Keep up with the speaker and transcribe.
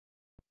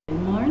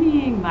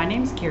my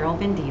name's Carol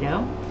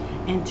Vendito,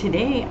 and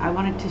today I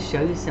wanted to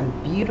show you some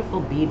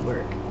beautiful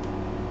beadwork.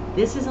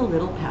 This is a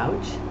little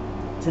pouch.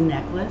 It's a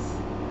necklace,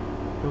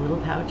 the little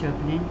pouch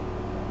opening,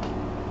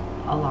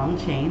 a long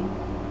chain.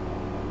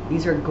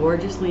 These are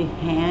gorgeously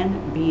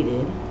hand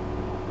beaded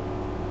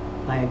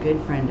by a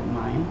good friend of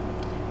mine.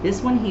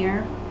 This one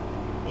here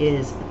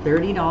is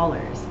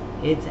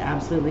 $30. It's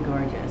absolutely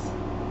gorgeous.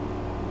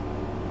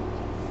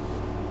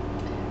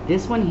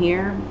 This one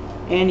here,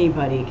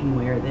 anybody can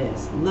wear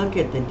this. Look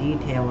at the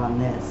detail on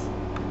this.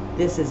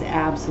 This is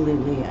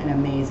absolutely an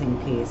amazing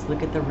piece.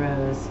 Look at the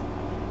rose.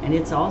 And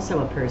it's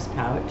also a purse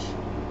pouch,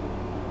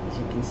 as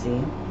you can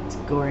see. It's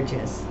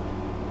gorgeous.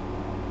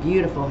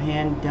 Beautiful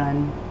hand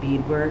done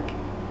beadwork.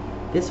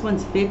 This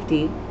one's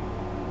 $50.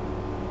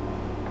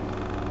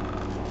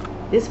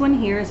 This one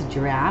here is a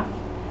giraffe.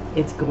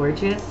 It's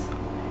gorgeous.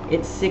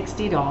 It's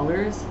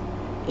 $60.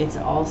 It's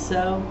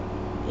also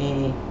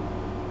a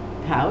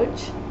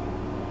pouch.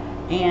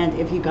 And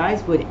if you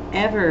guys would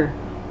ever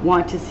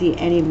want to see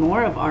any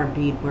more of our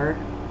beadwork,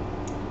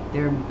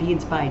 they're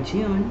Beads by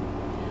June.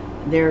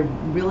 They're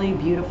really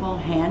beautiful,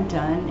 hand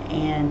done,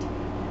 and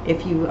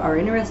if you are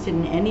interested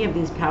in any of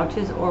these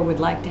pouches or would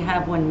like to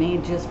have one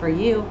made just for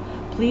you,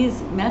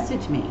 please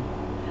message me.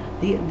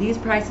 These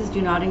prices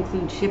do not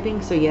include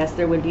shipping, so yes,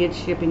 there would be a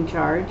shipping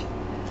charge.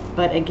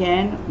 But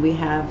again, we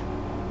have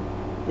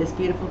this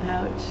beautiful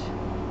pouch.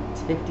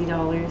 It's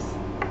 $50.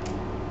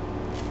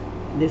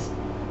 This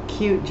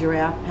cute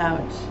giraffe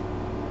pouch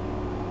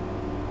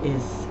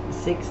is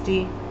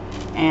 $60,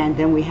 and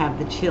then we have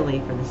the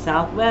chili for the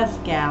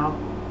Southwest gal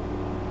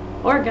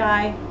or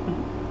guy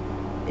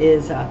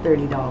is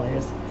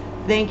 $30.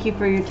 Thank you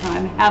for your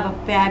time. Have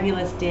a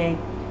fabulous day.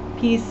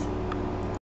 Peace.